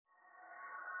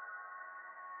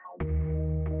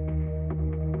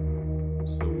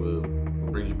So,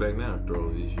 what brings you back now after all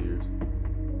these years?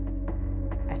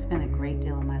 I spent a great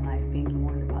deal of my life being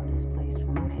warned about this place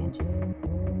from Aunt Angie.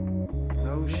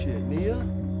 No shit, Nia?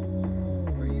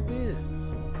 Where you been?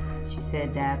 She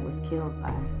said Dad was killed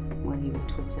by what he was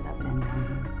twisted up in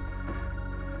down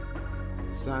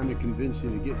here. Signed to convince you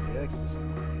to get the ecstasy.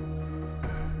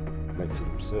 Makes it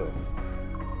himself.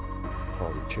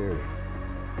 Calls it charity.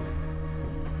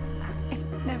 I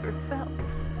never felt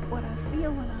what I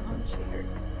feel when I'm on charity.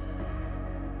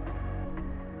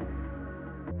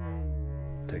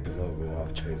 Take the logo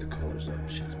off, change the colors up.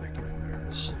 Shit's making me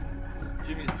nervous.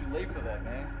 Jimmy, it's too late for that,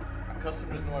 man. Our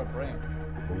customers know our brand.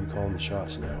 Where are you calling the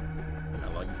shots now? I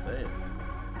like his name.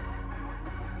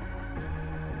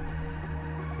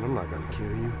 I'm not gonna kill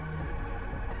you.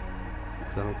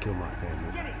 'Cause I don't kill my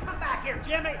family. Jimmy, come back here,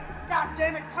 Jimmy! God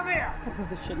damn it, come here! My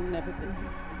brother should have never been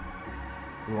here.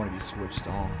 We want to be switched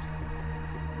on.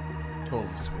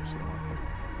 Totally switched on.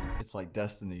 It's like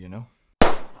destiny, you know?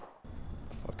 I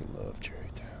fucking love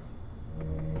Jarett.